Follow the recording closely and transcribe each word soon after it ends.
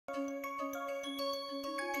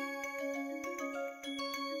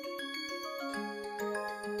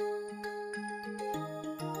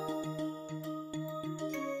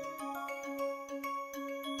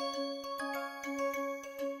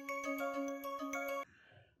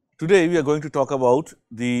Today we are going to talk about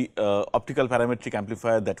the optical parametric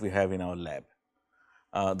amplifier that we have in our lab.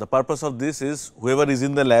 The purpose of this is whoever is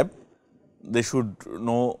in the lab, they should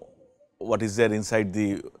know what is there inside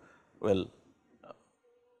the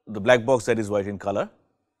black box that is white in color.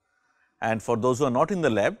 And for those who are not in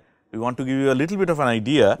the lab, we want to give you a little bit of an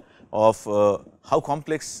idea of how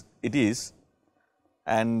complex it is,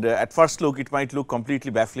 and at first look it might look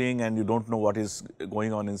completely baffling and you do not know what is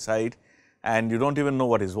going on inside and you do not even know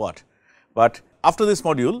what is what. But after this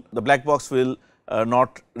module, the black box will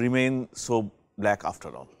not remain so black after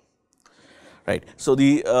all, right. So,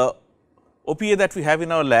 the OPA that we have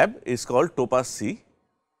in our lab is called TOPAS C.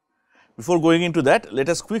 Before going into that, let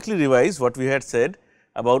us quickly revise what we had said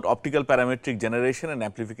about optical parametric generation and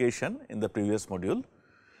amplification in the previous module.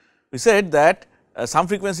 We said that some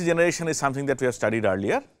frequency generation is something that we have studied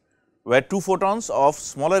earlier, where two photons of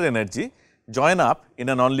smaller energy join up in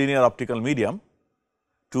a nonlinear optical medium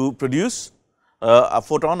to produce a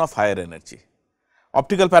photon of higher energy.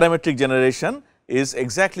 Optical parametric generation is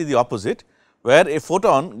exactly the opposite, where a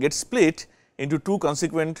photon gets split into two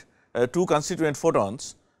constituent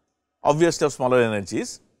photons, obviously of smaller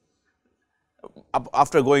energies,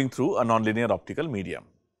 after going through a nonlinear optical medium.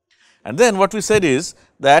 And then what we said is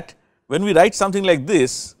that when we write something like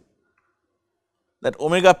this, that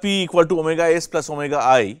omega p equal to omega s plus omega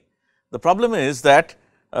I, the problem is that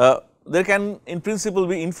there can in principle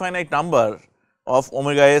be infinite number of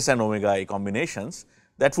omega s and omega I combinations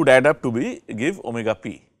that would add up to give omega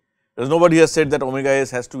p. Because nobody has said that omega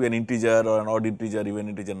s has to be an integer or an odd integer, even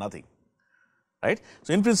integer, nothing, right.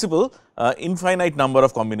 So, in principle infinite number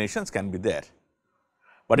of combinations can be there,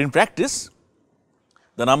 but in practice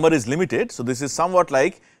the number is limited. So, this is somewhat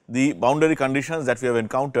like the boundary conditions that we have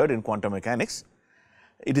encountered in quantum mechanics.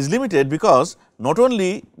 It is limited because not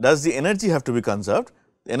only does the energy have to be conserved,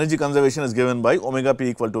 the energy conservation is given by omega p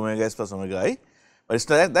equal to omega s plus omega I, but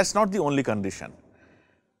that is not the only condition.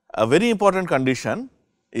 A very important condition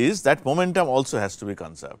is that momentum also has to be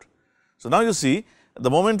conserved. So, now you see,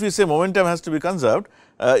 the moment we say momentum has to be conserved,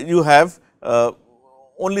 you have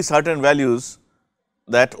only certain values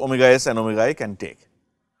that omega s and omega I can take.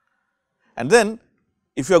 And then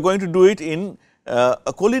if you are going to do it in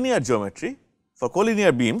a collinear geometry, for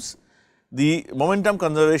collinear beams, the momentum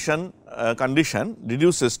conservation condition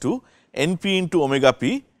reduces to Np into omega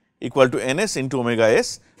p equal to Ns into omega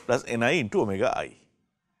s plus Ni into omega I.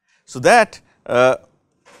 So, that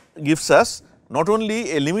gives us not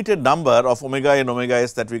only a limited number of omega and omega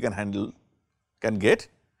s that we can get,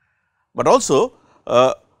 but also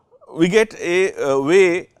we get a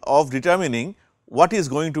way of determining what is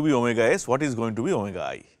going to be omega s, what is going to be omega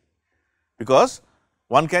I, because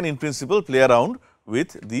one can in principle play around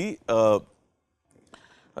with the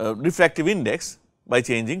refractive index by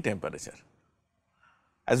changing temperature.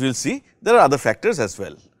 As we will see, there are other factors as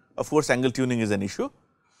well. Of course, angle tuning is an issue,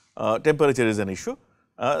 temperature is an issue,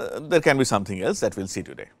 there can be something else that we will see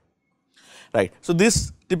today, right. So,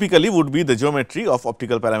 this typically would be the geometry of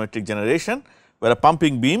optical parametric generation, where a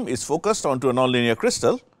pumping beam is focused onto a nonlinear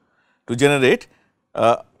crystal to generate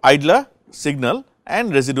idler, signal,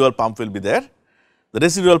 and residual pump will be there. The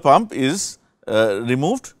residual pump is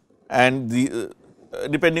removed, and the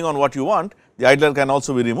depending on what you want, the idler can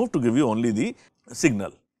also be removed to give you only the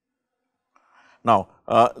signal. Now,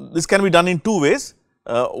 this can be done in two ways.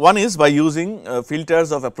 One is by using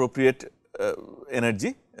filters of appropriate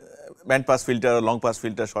energy, band pass filter, long pass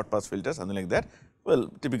filter, short pass filter, something like that,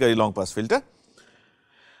 typically long pass filter.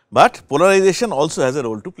 But polarization also has a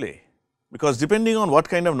role to play, because depending on what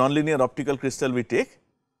kind of nonlinear optical crystal we take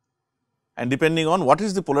and depending on what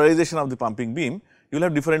is the polarization of the pumping beam, you will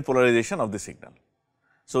have different polarization of the signal.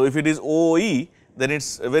 So, if it is OOE, then it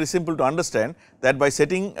is very simple to understand that by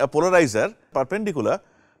setting a polarizer perpendicular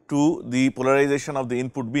to the polarization of the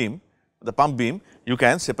input beam, the pump beam, you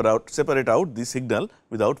can separate out the signal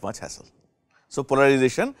without much hassle. So,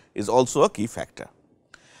 polarization is also a key factor.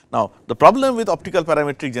 Now, the problem with optical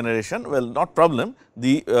parametric generation, not problem,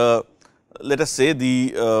 the let us say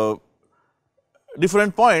the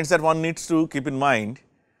different points that one needs to keep in mind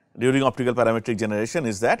during optical parametric generation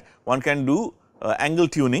is that one can do angle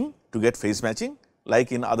tuning to get phase matching,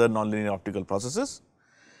 like in other nonlinear optical processes.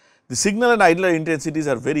 The signal and idler intensities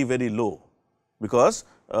are very, very low, because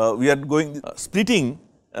we are going splitting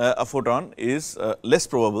a photon is less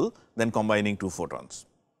probable than combining two photons.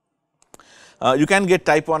 You can get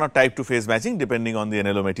type 1 or type 2 phase matching depending on the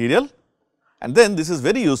NLO material, and then this is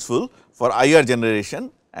very useful for IR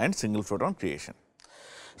generation and single photon creation.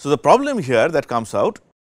 So, the problem here that comes out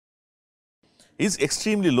is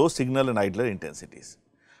extremely low signal and idler intensities.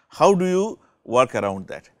 How do you work around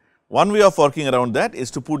that? One way of working around that is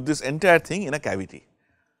to put this entire thing in a cavity.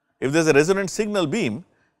 If there is a resonant signal beam,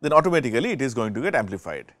 then automatically it is going to get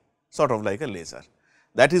amplified, sort of like a laser.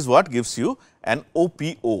 That is what gives you an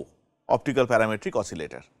OPO, optical parametric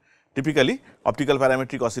oscillator. Typically, optical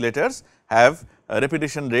parametric oscillators have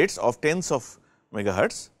repetition rates of tens of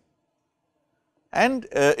megahertz, and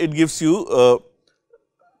it gives you a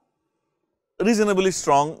reasonably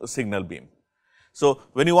strong signal beam. So,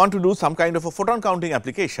 when you want to do some kind of a photon counting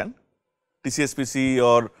application, TCSPC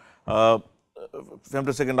or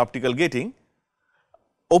femtosecond optical gating,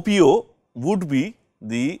 OPO would be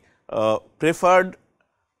the preferred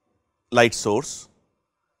light source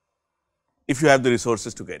if you have the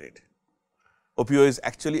resources to get it. OPO is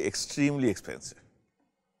actually extremely expensive.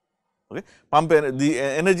 Okay. The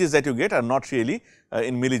energies that you get are not really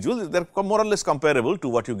in millijoules, they are more or less comparable to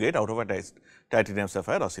what you get out of a titanium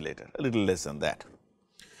sapphire oscillator, a little less than that.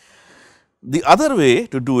 The other way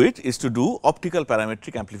to do it is to do optical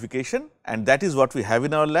parametric amplification, and that is what we have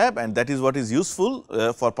in our lab, and that is what is useful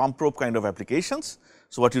for pump probe kind of applications.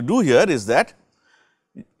 So, what you do here is that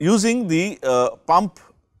using the pump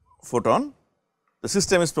photon, the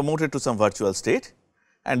system is promoted to some virtual state,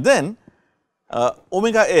 and then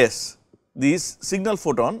omega s, this signal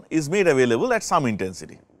photon is made available at some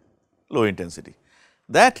intensity, low intensity.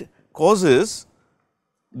 That causes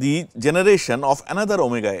the generation of another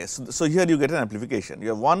omega s. So, here you get an amplification, you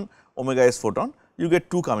have one omega s photon, you get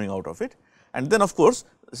two coming out of it, and then of course,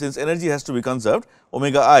 since energy has to be conserved,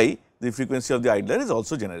 omega I, the frequency of the idler, is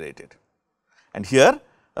also generated. And here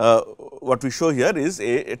what we show here is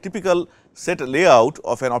a typical set layout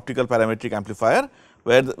of an optical parametric amplifier,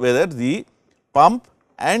 whether the pump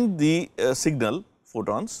and the signal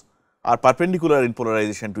photons are perpendicular in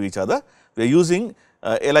polarization to each other. We are using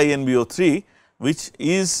LINBO3, which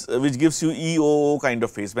gives you EOO kind of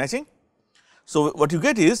phase matching. So, what you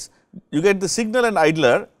get is you get the signal and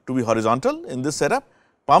idler to be horizontal in this setup,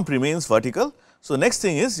 pump remains vertical. So, next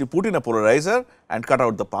thing is you put in a polarizer and cut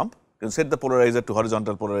out the pump, you set the polarizer to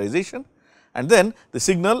horizontal polarization, and then the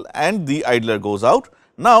signal and the idler goes out.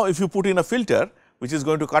 Now, if you put in a filter which is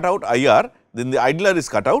going to cut out IR, then the idler is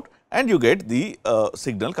cut out and you get the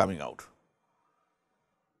signal coming out.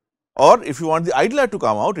 Or if you want the idler to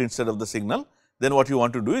come out instead of the signal, then what you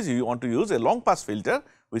want to do is you want to use a long pass filter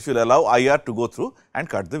which will allow IR to go through and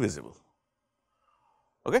cut the visible.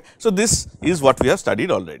 Okay. So, this is what we have studied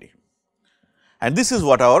already, and this is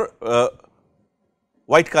what our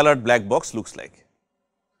white colored black box looks like.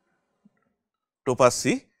 TOPAS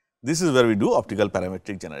C, this is where we do optical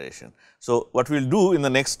parametric generation. So, what we will do in the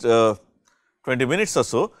next 20 minutes or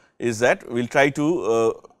so is that we will try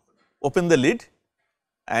to open the lid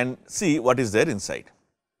and see what is there inside.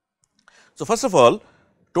 So, first of all,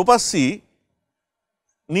 TOPAS C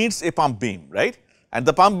needs a pump beam, right, and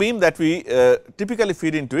the pump beam that we typically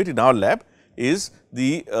feed into it in our lab is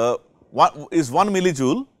the 1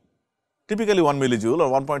 millijoule, typically 1 millijoule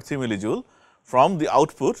or 1.3 millijoule from the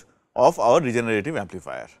output of our regenerative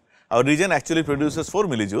amplifier. Our regen actually produces 4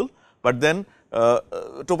 millijoule, but then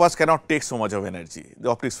TOPAS cannot take so much of energy, the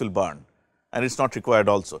optics will burn, and it is not required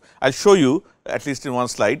also. I will show you at least in one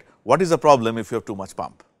slide what is the problem if you have too much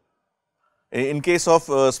pump. In case of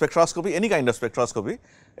spectroscopy, any kind of spectroscopy,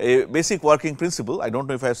 a basic working principle, I do not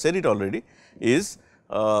know if I have said it already, is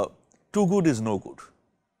too good is no good.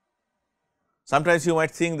 Sometimes you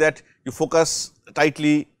might think that you focus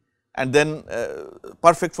tightly and then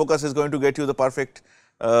perfect focus is going to get you the perfect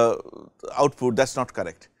output. That is not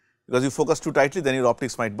correct, because you focus too tightly, then your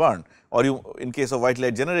optics might burn, or you, in case of white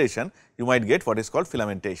light generation, you might get what is called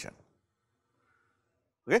filamentation.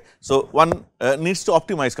 Okay. So, one needs to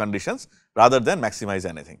optimize conditions rather than maximize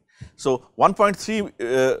anything. So,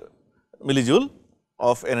 1.3 millijoule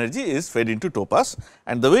of energy is fed into TOPAS,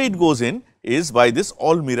 and the way it goes in is by this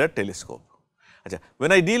all mirror telescope.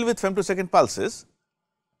 When I deal with femtosecond pulses,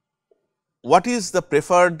 what is the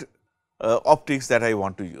preferred optics that I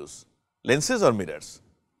want to use, lenses or mirrors?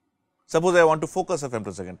 Suppose I want to focus a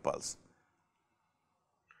femtosecond pulse,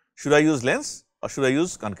 should I use lens or should I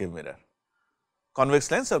use concave mirror?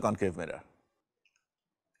 Convex lens or concave mirror?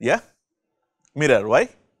 Yeah, mirror. Why?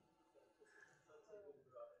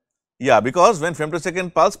 Yeah, because when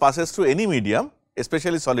femtosecond pulse passes through any medium,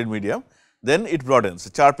 especially solid medium, then it broadens,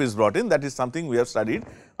 chirp is brought in, that is something we have studied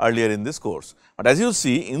earlier in this course. But as you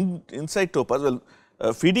see inside TOPAS,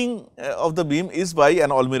 well, feeding of the beam is by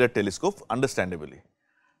an all mirror telescope, understandably.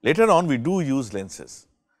 Later on we do use lenses,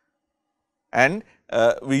 and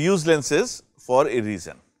we use lenses for a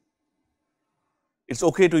reason. It is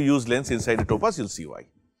okay to use lens inside a TOPAS, you will see why.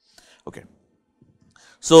 Okay.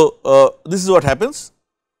 So, this is what happens.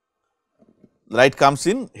 light comes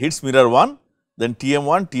in, hits mirror 1, then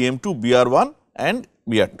TM1, TM2, BR1 and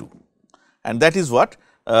BR2, and that is what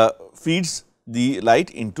feeds the light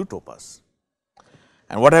into TOPAS.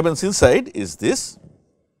 And what happens inside is this.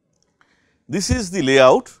 This is the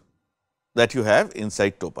layout that you have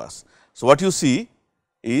inside TOPAS. So, what you see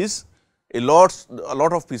is a lot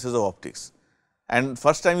of pieces of optics, and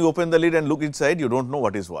first time you open the lid and look inside, you do not know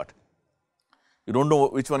what is what. You do not know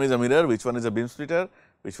which one is a mirror, which one is a beam splitter,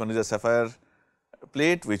 which one is a sapphire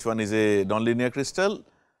plate, which one is a nonlinear crystal,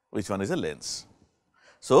 which one is a lens.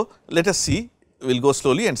 So, let us see, we will go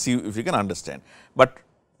slowly and see if we can understand. But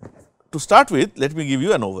to start with, let me give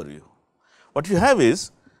you an overview. What you have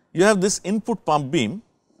is, you have this input pump beam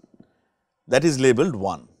that is labeled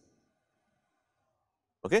 1.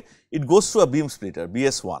 Okay. It goes through a beam splitter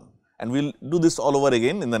BS1, and we will do this all over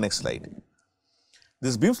again in the next slide.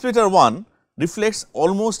 This beam splitter 1 reflects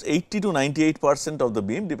almost 80 to 98% of the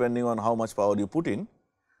beam, depending on how much power you put in,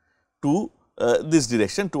 to this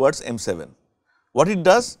direction towards M7. What it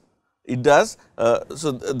does? It does,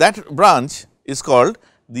 so that branch is called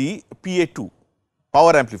the PA2,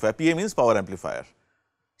 power amplifier. PA means power amplifier.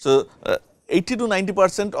 So, 80 to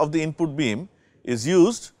 90% of the input beam is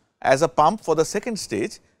used as a pump for the second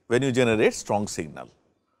stage when you generate strong signal,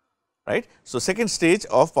 right. So, second stage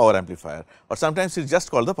of power amplifier, or sometimes it is just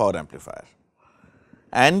called the power amplifier.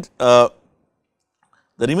 And the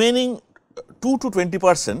remaining 2 to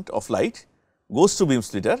 20% of light goes to beam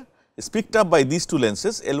splitter, is picked up by these two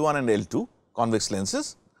lenses L1 and L2 convex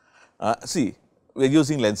lenses. See, we are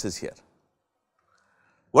using lenses here.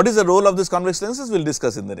 What is the role of these convex lenses? We will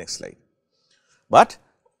discuss in the next slide. But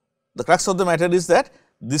the crux of the matter is that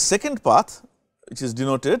this second path, which is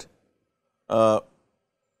denoted, third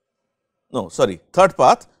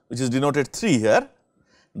path, which is denoted 3 here,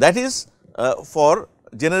 that is for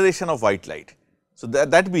generation of white light. So,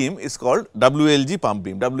 that beam is called WLG pump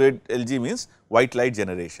beam. WLG means white light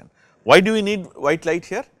generation. Why do we need white light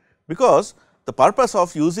here? Because the purpose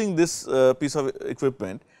of using this piece of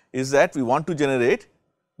equipment is that we want to generate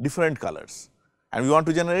different colors, and we want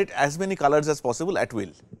to generate as many colors as possible at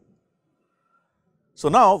will. So,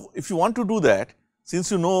 now if you want to do that,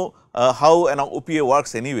 since you know how an OPA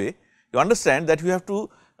works anyway, you understand that you have to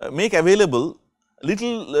make available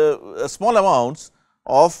little small amounts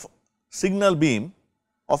of signal beam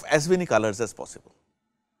of as many colors as possible.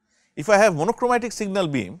 If I have monochromatic signal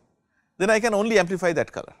beam, then I can only amplify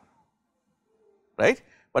that color, right.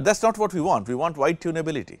 But that is not what we want wide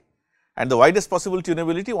tunability, and the widest possible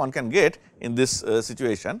tunability one can get in this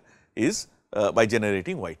situation is by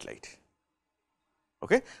generating white light.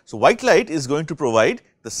 Okay. So, white light is going to provide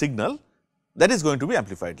the signal that is going to be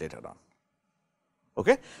amplified later on.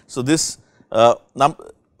 Okay. So, this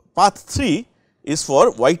path 3 is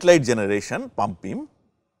for white light generation pump beam,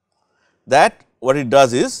 that what it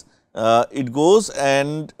does is it goes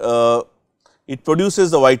and it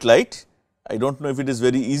produces the white light. I do not know if it is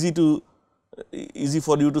very easy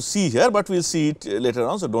for you to see here, but we will see it later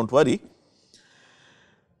on. So, do not worry.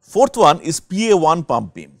 Fourth one is PA1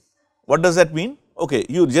 pump beam. What does that mean? Okay,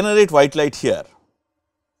 you generate white light here.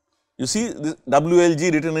 You see this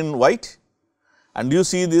WLG written in white, and you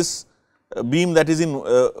see this beam that is in,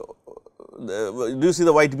 do you see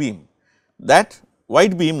the white beam? That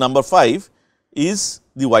white beam number 5 is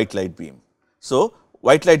the white light beam. So,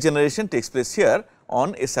 white light generation takes place here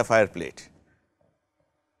on a sapphire plate,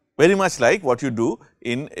 very much like what you do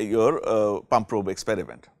in your pump probe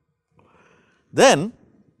experiment. Then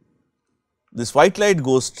this white light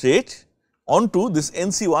goes straight onto this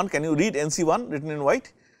NC1. Can you read NC1 written in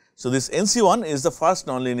white? So, this NC1 is the first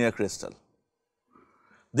nonlinear crystal.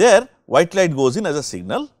 There white light goes in as a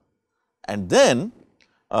signal, and then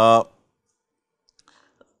path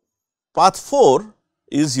 4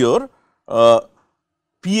 is your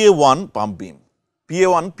PA1 pump beam.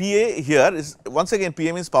 PA1, PA here is once again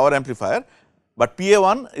PA means power amplifier, but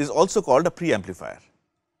PA1 is also called a pre-amplifier.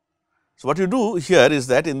 So, what you do here is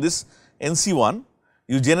that in this NC1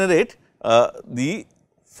 you generate the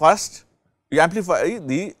first, you amplify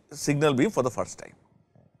the signal beam for the first time,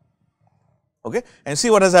 okay, and see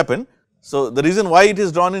what has happened. So, the reason why it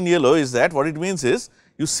is drawn in yellow is that what it means is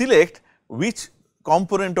you select which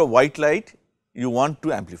component of white light you want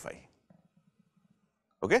to amplify.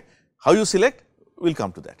 Okay. How you select? We will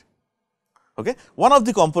come to that. Okay. One of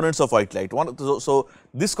the components of white light, so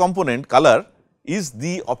this component color is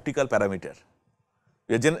the optical parameter.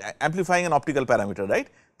 We are amplifying an optical parameter, right.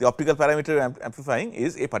 The optical parameter you are amplifying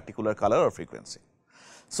is a particular color or frequency.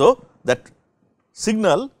 So, that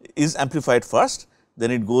signal is amplified first,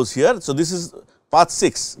 then it goes here. So, this is path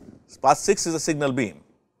 6, path 6 is a signal beam,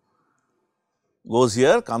 goes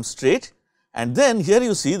here, comes straight, And then here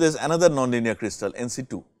you see there is another nonlinear crystal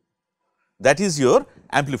NC2, that is your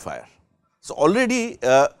amplifier. So, already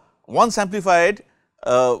once amplified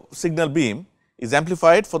signal beam is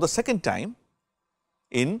amplified for the second time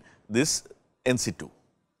in this NC2.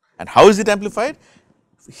 And how is it amplified?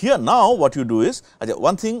 Here now what you do is,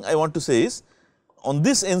 one thing I want to say is, on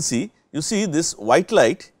this NC you see this white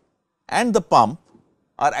light and the pump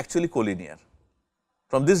are actually collinear.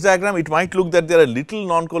 From this diagram it might look that they are a little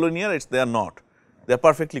non-collinear, they are not, they are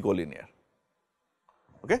perfectly collinear.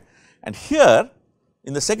 Okay? And here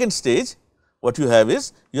in the second stage what you have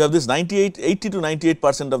is, you have this 80 to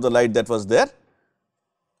 98% of the light that was there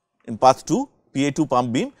in path 2, PA2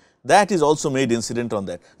 pump beam, that is also made incident on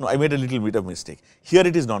that. No, I made a little bit of mistake. Here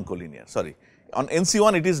it is non-collinear, sorry. On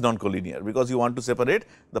NC1 it is non-collinear because you want to separate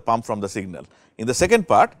the pump from the signal. In the second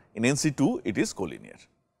part, in NC2 it is collinear.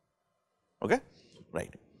 Okay?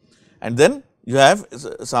 Right. And then you have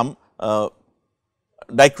some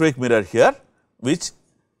dichroic mirror here, which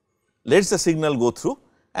lets the signal go through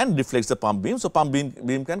and reflects the pump beam. So, pump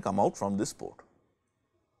beam can come out from this port.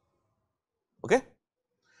 Okay?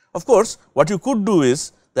 Of course, what you could do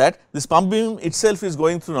is that this pump beam itself is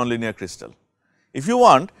going through nonlinear crystal. If you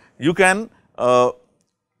want, you can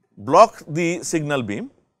block the signal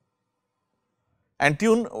beam and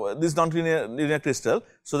tune this nonlinear crystal,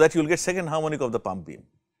 so that you will get second harmonic of the pump beam.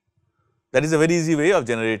 That is a very easy way of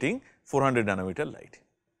generating 400 nanometer light,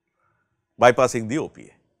 bypassing the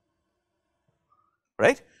OPA.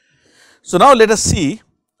 Right. So, now let us see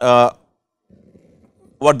what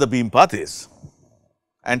the beam path is,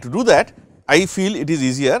 and to do that I feel it is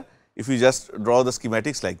easier if you just draw the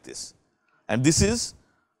schematics like this, and this is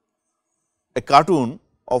a cartoon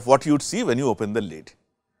of what you would see when you open the lid.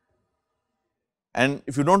 And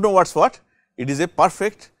if you do not know what is what, it is a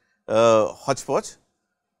perfect hodgepodge,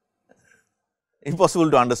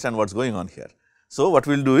 impossible to understand what is going on here. So, what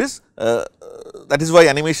we will do is, that is why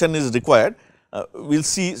animation is required. We will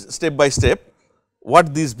see step by step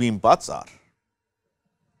what these beam paths are,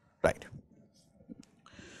 right.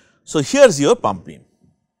 So, here is your pump beam,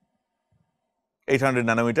 800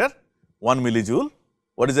 nanometer, 1 millijoule.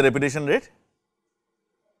 What is the repetition rate?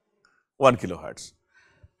 1 kilohertz.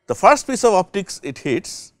 The first piece of optics it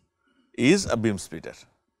hits is a beam splitter,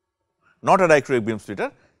 not a dichroic beam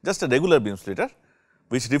splitter, just a regular beam splitter,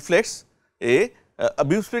 which reflects a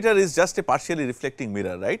beam splitter is just a partially reflecting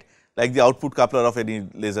mirror, right, like the output coupler of any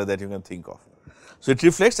laser that you can think of. So, it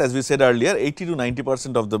reflects, as we said earlier, 80 to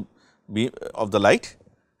 90% of the beam of the light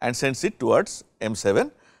and sends it towards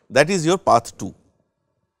M7, that is your path 2,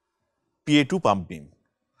 PA2 pump beam.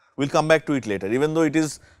 We will come back to it later, even though it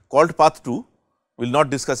is called path 2, we will not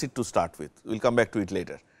discuss it to start with, we will come back to it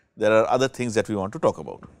later. There are other things that we want to talk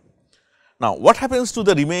about. Now, what happens to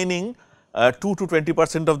the remaining 2 to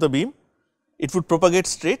 20% of the beam? It would propagate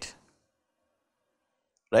straight,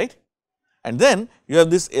 right, and then you have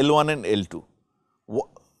this L1 and L2.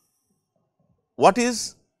 What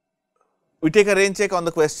is, we take a rain check on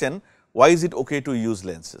the question, why is it okay to use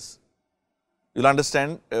lenses? You will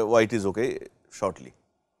understand why it is okay shortly.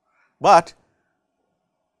 But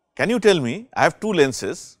can you tell me, I have two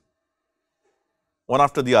lenses, one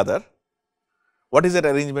after the other, what is that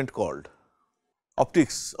arrangement called?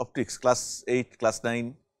 Optics, class 8, class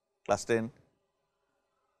 9, class 10.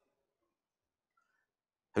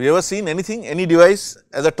 Have you ever seen anything, any device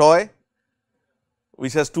as a toy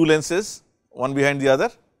which has two lenses, one behind the other?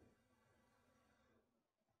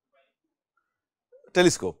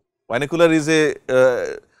 Telescope. Binocular is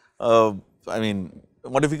a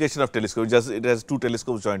modification of telescope, just it has two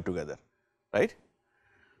telescopes joined together, right.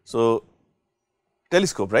 So,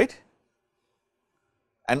 telescope, right.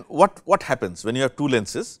 And what happens when you have two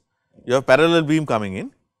lenses? You have parallel beam coming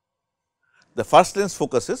in, the first lens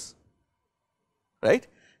focuses, right,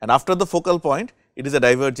 and after the focal point it is a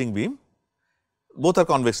diverging beam, both are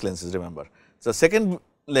convex lenses, remember. So, second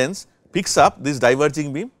lens picks up this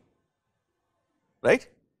diverging beam, right.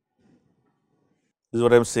 This is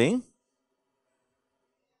what I am saying.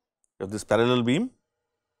 You have this parallel beam,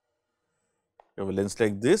 you have a lens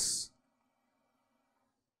like this,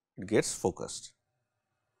 it gets focused,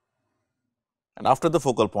 and after the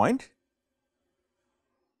focal point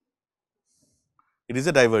it is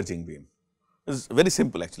a diverging beam. It is very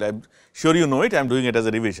simple actually, I am sure you know it, I am doing it as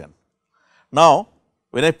a revision. Now,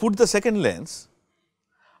 when I put the second lens,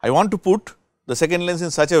 I want to put the second lens in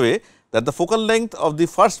such a way that the focal length of the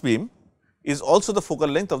first beam is also the focal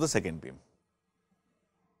length of the second beam,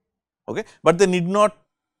 okay. But they need not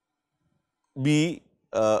be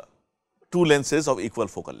two lenses of equal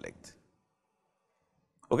focal length,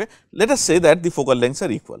 okay. Let us say that the focal lengths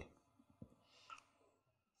are equal.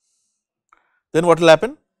 then what will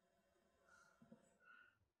happen?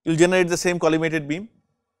 You will generate the same collimated beam,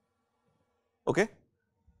 okay,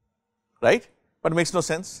 right, but it makes no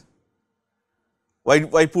sense.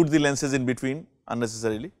 Why put the lenses in between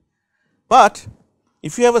unnecessarily? But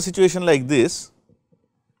if you have a situation like this,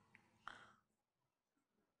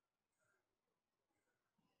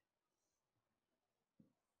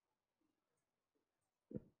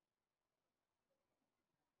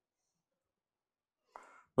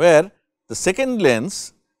 where the second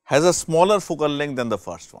lens has a smaller focal length than the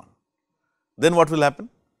first one, then what will happen?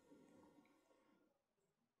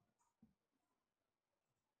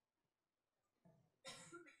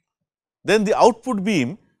 Then the output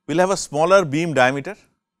beam will have a smaller beam diameter,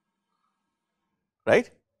 right.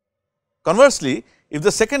 Conversely, if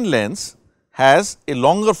the second lens has a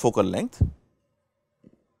longer focal length,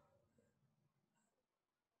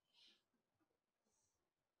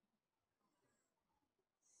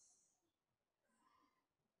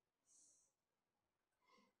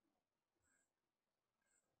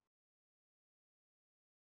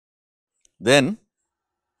 then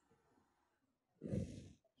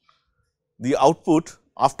the output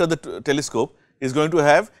after the telescope is going to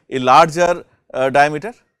have a larger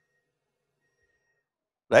diameter,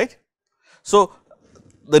 right. So,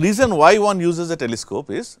 the reason why one uses a telescope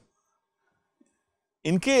is,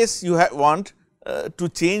 in case you want to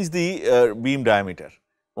change the beam diameter,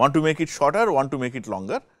 want to make it shorter, want to make it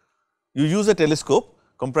longer, you use a telescope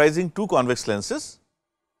comprising two convex lenses,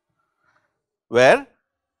 where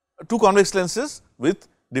two convex lenses with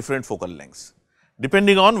different focal lengths.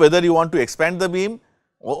 Depending on whether you want to expand the beam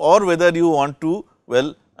or whether you want to,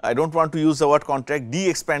 well, I do not want to use the word contract,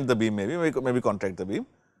 de-expand the beam, maybe contract the beam.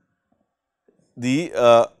 You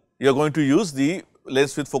are going to use the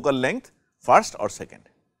lens with focal length first or second.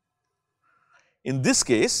 In this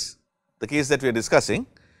case, the case that we are discussing,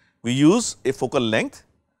 we use a focal length,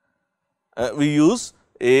 we use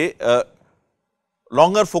a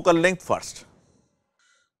longer focal length first.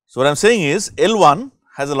 So, what I am saying is L1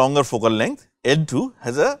 has a longer focal length, L2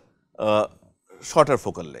 has a shorter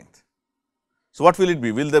focal length. So, what will it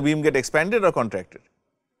be? Will the beam get expanded or contracted,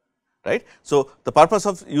 right? So, the purpose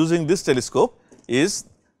of using this telescope is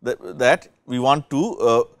that we want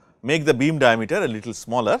to make the beam diameter a little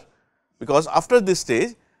smaller, because after this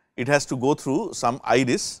stage it has to go through some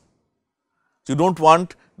iris. So, you do not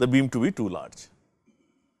want the beam to be too large.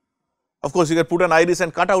 Of course, you can put an iris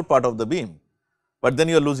and cut out part of the beam, but then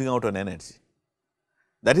you are losing out on energy.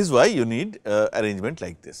 That is why you need arrangement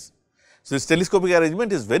like this. So, this telescopic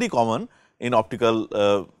arrangement is very common in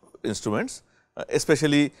optical instruments,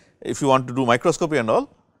 especially if you want to do microscopy and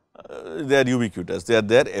all, they are ubiquitous, they are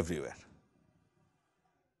there everywhere,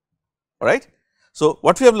 all right. So,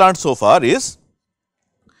 what we have learned so far is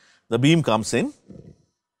the beam comes in,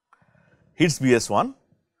 hits BS1,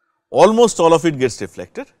 almost all of it gets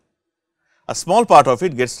reflected, a small part of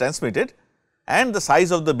it gets transmitted, and the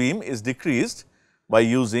size of the beam is decreased by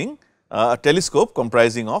using a telescope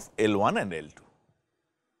comprising of L1 and L2.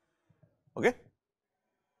 Okay.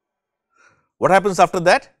 What happens after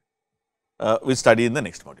that? We study in the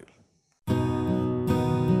next module.